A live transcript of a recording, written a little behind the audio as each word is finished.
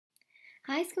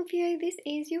Hi Scorpio, this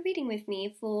is your reading with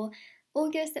me for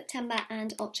August, September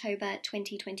and October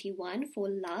 2021 for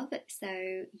love.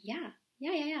 So yeah,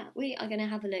 we are going to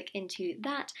have a look into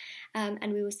that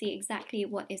and we will see exactly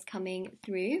what is coming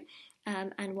through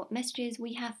and what messages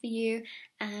we have for you.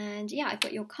 And yeah, I've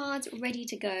got your cards ready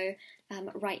to go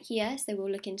right here, so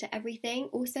we'll look into everything.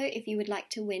 Also, if you would like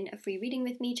to win a free reading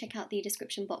with me, check out the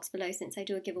description box below since I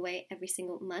do a giveaway every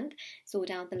single month. It's all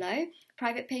down below.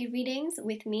 Private paid readings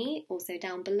with me also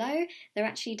down below. They're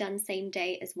actually done same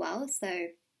day as well, so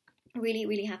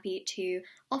really happy to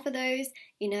offer those,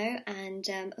 and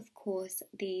of course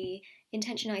the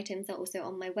intention items are also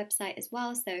on my website as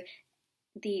well. So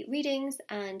the readings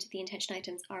and the intention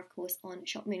items are, of course, on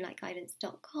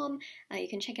shopmoonlightguidance.com. You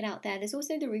can check it out there. There's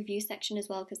also the review section as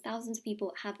well, because thousands of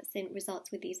people have seen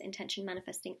results with these intention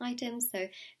manifesting items. So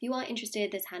if you are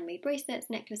interested, there's handmade bracelets,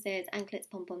 necklaces, anklets,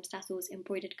 pom-poms, tassels,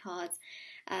 embroidered cards,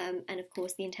 and of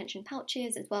course the intention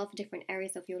pouches as well for different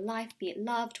areas of your life, be it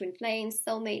love, twin flames,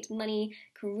 soulmate, money,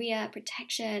 career,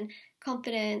 protection,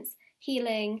 confidence,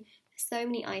 healing. So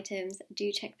many items.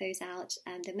 Do check those out.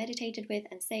 They're meditated with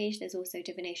and sage. There's also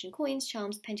divination coins,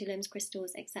 charms, pendulums,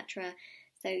 crystals, etc.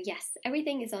 So yes,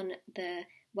 everything is on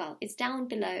it's down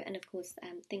below, and of course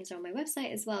things are on my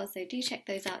website as well, so do check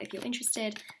those out if you're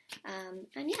interested.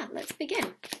 And yeah, let's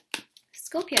begin.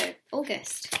 Scorpio,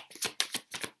 August.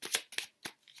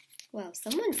 Well,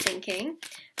 someone's thinking,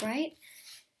 right?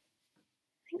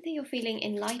 I think that you're feeling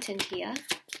enlightened here.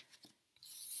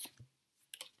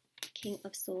 King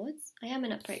of Swords. I am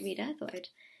an upright reader. I thought I'd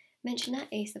mention that.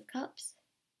 Ace of Cups.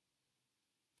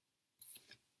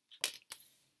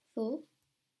 Fool.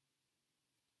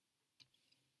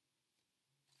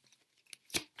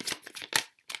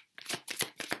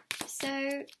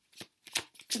 So,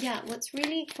 yeah, what's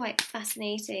really quite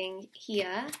fascinating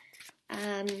here,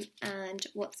 and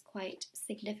what's quite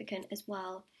significant as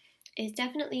well, is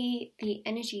definitely the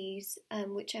energies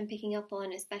which I'm picking up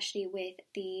on, especially with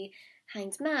the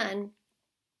Hanged Man,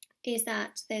 is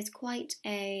that there's quite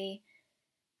a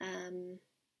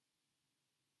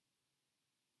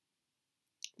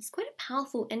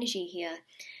powerful energy here,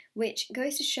 which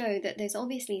goes to show that there's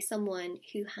obviously someone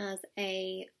who has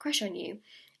a crush on you,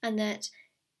 and that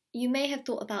you may have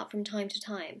thought about from time to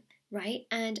time, right?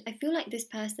 And I feel like this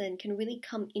person can really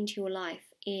come into your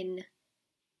life in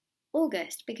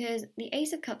August, because the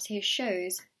Ace of Cups here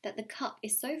shows that the cup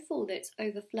is so full that it's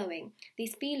overflowing.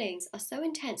 These feelings are so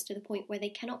intense to the point where they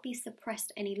cannot be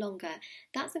suppressed any longer.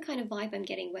 That's the kind of vibe I'm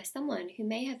getting, where someone who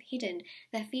may have hidden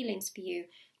their feelings for you,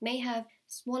 may have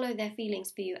swallowed their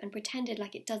feelings for you and pretended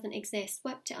like it doesn't exist,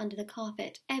 swept it under the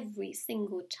carpet every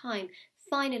single time.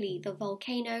 Finally, the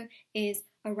volcano is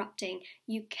erupting.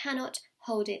 You cannot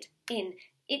hold it in.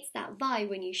 It's that vibe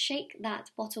when you shake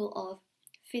that bottle of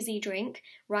fizzy drink,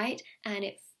 right? And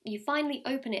you finally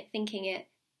open it thinking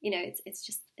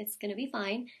it's gonna be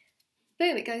fine.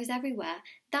 Boom, it goes everywhere.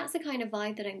 That's the kind of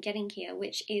vibe that I'm getting here,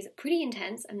 which is pretty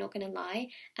intense, I'm not gonna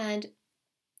lie. And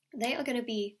they are gonna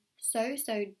be so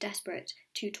desperate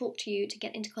to talk to you, to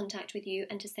get into contact with you,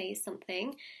 and to say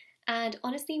something. And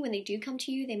honestly, when they do come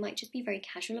to you, they might just be very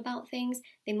casual about things.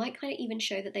 They might kind of even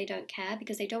show that they don't care,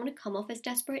 because they don't want to come off as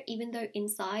desperate, even though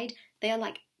inside they are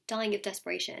like dying of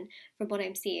desperation from what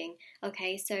I'm seeing.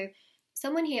 Okay, so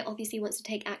someone here obviously wants to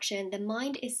take action. Their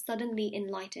mind is suddenly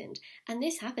enlightened, and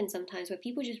this happens sometimes where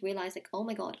people just realize, like, oh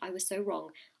my god, I was so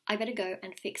wrong, I better go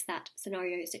and fix that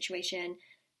scenario, situation,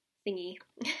 thingy.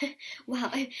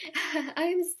 Wow,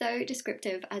 I'm so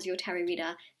descriptive as your tarot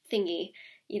reader. Thingy,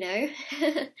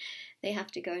 they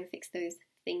have to go and fix those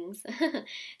things.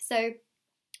 So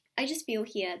I just feel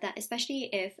here that, especially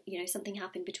if, something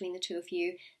happened between the two of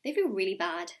you, they feel really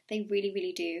bad. They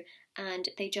really do. And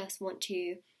they just want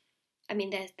to,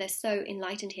 they're so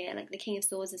enlightened here. Like the King of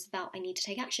Swords is about, I need to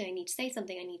take action. I need to say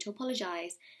something. I need to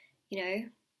apologize,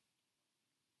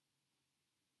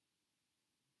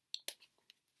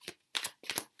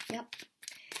 Yep.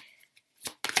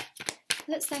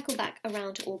 Let's circle back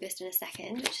around to August in a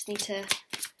second.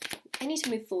 I need to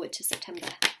move forward to September.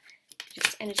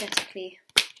 Just energetically.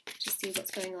 Just see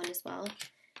what's going on as well.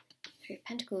 Three of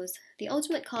Pentacles. The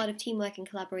ultimate card of teamwork and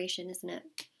collaboration, isn't it?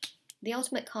 The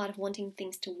ultimate card of wanting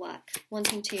things to work.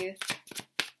 Wanting to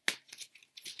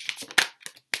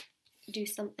do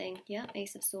something. Yeah,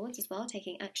 Ace of Swords as well.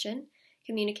 Taking action.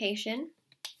 Communication.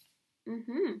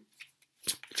 Queen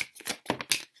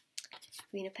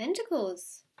of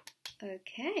Pentacles.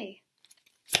 Okay.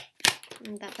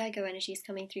 That Virgo energy is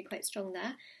coming through quite strong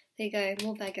there. There you go,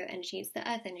 more Virgo energy. It's the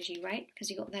Earth energy, right? Because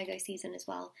you've got Virgo season as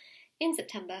well in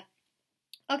September.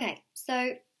 Okay,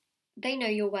 so They know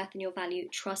your worth and your value.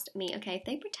 Trust me, okay? If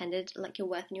they pretended like your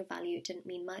worth and your value didn't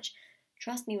mean much,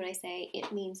 trust me when I say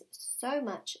it means so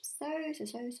much.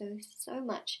 So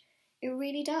much. It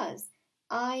really does.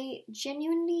 I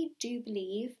genuinely do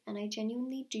believe and I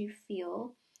genuinely do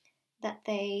feel that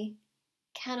they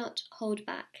cannot hold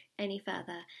back any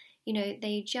further. You know,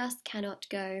 they just cannot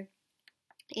go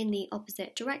in the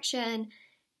opposite direction.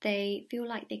 They feel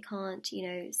like they can't, you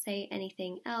know, say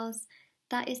anything else.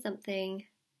 That is something,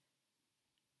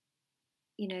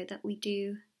 you know, that we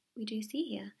do see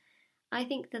here. I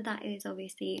think that that is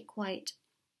obviously quite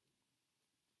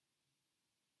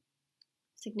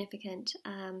significant.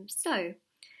 So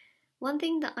one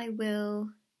thing that I will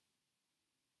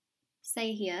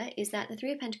say here is that the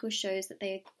Three of Pentacles shows that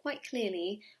they quite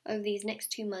clearly, over these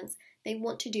next 2 months, they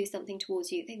want to do something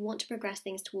towards you. They want to progress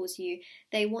things towards you.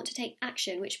 They want to take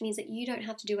action, which means that you don't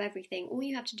have to do everything. All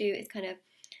you have to do is kind of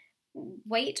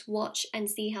wait, watch, and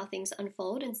see how things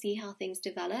unfold and see how things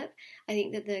develop. I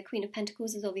think that the Queen of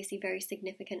Pentacles is obviously very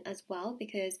significant as well,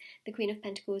 because the Queen of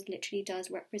Pentacles literally does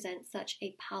represent such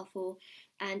a powerful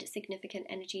and significant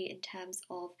energy in terms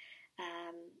of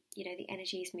you know, the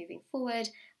energies moving forward.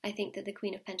 I think that the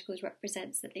Queen of Pentacles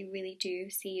represents that they really do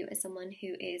see you as someone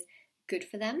who is good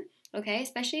for them, okay?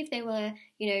 Especially if they were,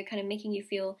 you know, kind of making you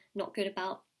feel not good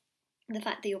about the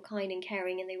fact that you're kind and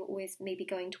caring, and they were always maybe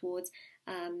going towards,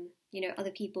 you know,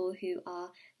 other people who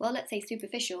are, well, let's say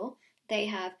superficial. They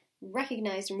have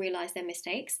recognized and realized their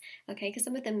mistakes, okay, because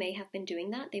some of them may have been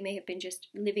doing that. They may have been just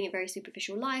living a very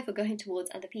superficial life or going towards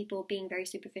other people, being very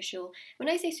superficial. When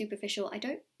I say superficial, I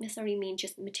don't necessarily mean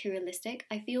just materialistic.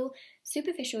 I feel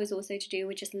superficial is also to do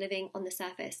with just living on the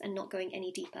surface and not going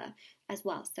any deeper as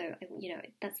well. So, you know,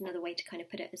 that's another way to kind of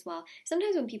put it as well.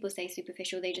 Sometimes when people say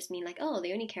superficial, they just mean like, oh,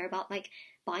 they only care about like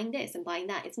buying this and buying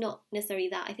that. It's not necessarily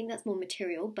that. I think that's more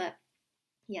material, but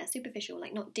yeah, superficial,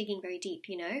 like not digging very deep,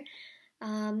 you know.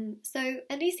 So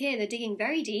at least here they're digging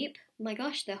very deep. My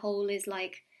gosh, their hole is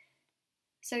like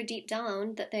so deep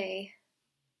down that they,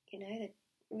 you know, they're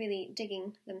really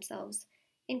digging themselves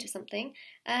into something.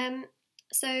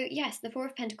 So yes, the Four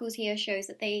of Pentacles here shows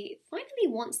that they finally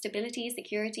want stability,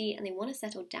 security, and they want to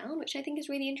settle down, which I think is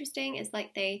really interesting. It's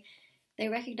like they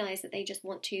recognize that they just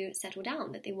want to settle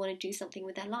down, that they want to do something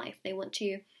with their life. They want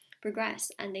to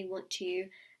progress, and they want to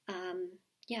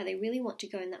yeah, they really want to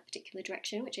go in that particular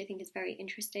direction, which I think is very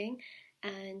interesting,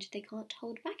 and they can't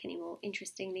hold back anymore,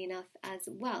 interestingly enough, as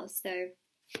well. So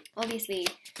obviously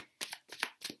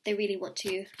they really want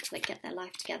to like get their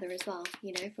life together as well,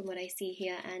 you know, from what I see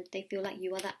here, and they feel like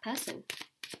you are that person.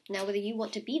 Now, whether you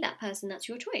want to be that person, that's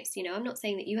your choice. You know, I'm not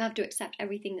saying that you have to accept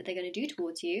everything that they're going to do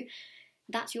towards you.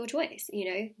 That's your choice.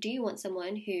 You know, do you want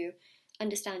someone who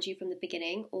understands you from the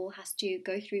beginning, or has to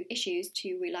go through issues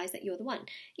to realize that you're the one?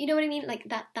 You know what I mean? Like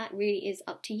that really is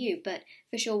up to you. But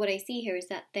for sure, what I see here is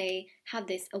that they have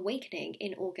this awakening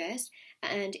in August,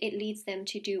 and it leads them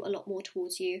to do a lot more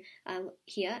towards you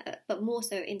here, but more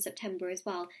so in September as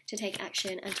well, to take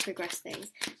action and to progress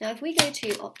things. Now, if we go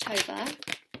to October,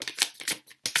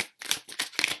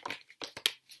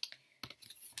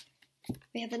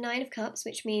 we have the Nine of Cups,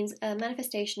 which means a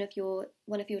manifestation of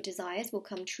one of your desires will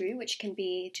come true, which can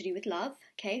be to do with love.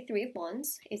 Okay, Three of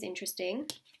Wands is interesting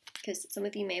because some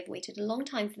of you may have waited a long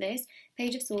time for this.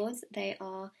 Page of Swords, they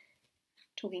are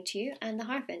talking to you, and the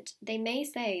Hierophant, they may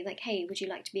say like, hey, would you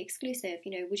like to be exclusive?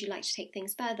 You know, would you like to take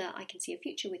things further? I can see a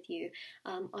future with you.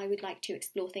 I would like to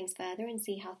explore things further and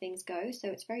see how things go. So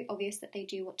it's very obvious that they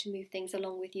do want to move things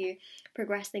along with you,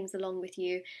 progress things along with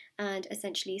you, and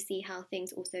essentially see how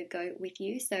things also go with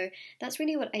you. So that's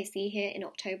really what I see here in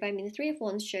October. I mean, the Three of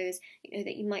Wands shows, you know,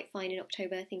 that you might find in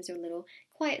October things are a little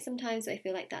quiet sometimes. I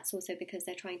feel like that's also because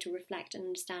they're trying to reflect and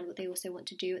understand what they also want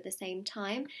to do at the same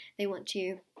time. They want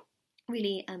to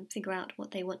really figure out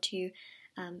what they want to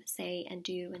say and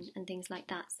do and things like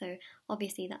that. So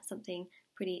obviously that's something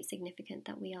pretty significant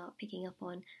that we are picking up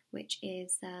on, which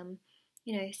is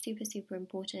you know, super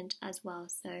important as well.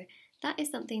 So that is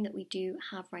something that we do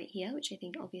have right here, which I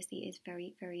think obviously is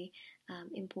very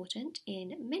important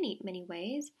in many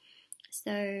ways.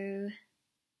 So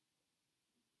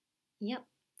yep,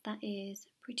 that is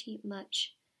pretty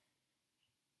much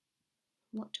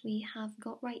what we have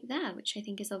got right there, which I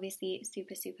think is obviously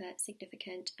super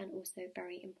significant and also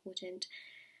very important.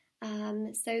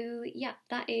 So yeah,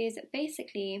 that is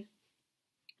basically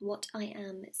what I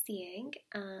am seeing,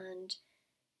 and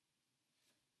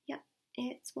yeah,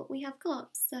 it's what we have got.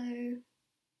 So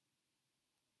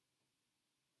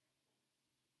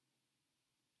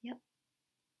yep,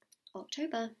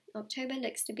 October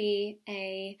looks to be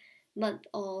a month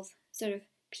of sort of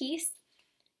peace,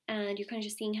 and you're kind of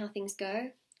just seeing how things go.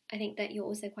 I think that you're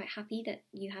also quite happy that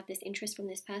you have this interest from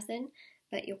this person,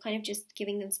 but you're kind of just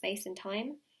giving them space and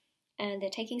time, and they're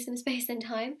taking some space and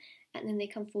time, and then they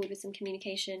come forward with some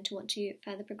communication to want to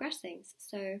further progress things.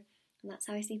 So that's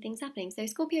how I see things happening. So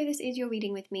Scorpio, this is your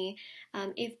reading with me.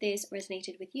 If this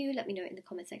resonated with you, let me know in the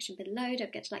comment section below. Don't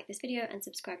forget to like this video and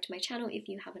subscribe to my channel if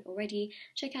you haven't already.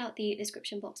 Check out the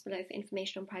description box below for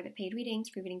information on private paid readings,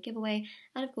 free reading giveaway,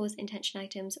 and of course intention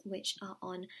items which are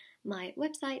on my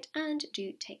website. And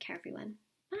do take care, everyone.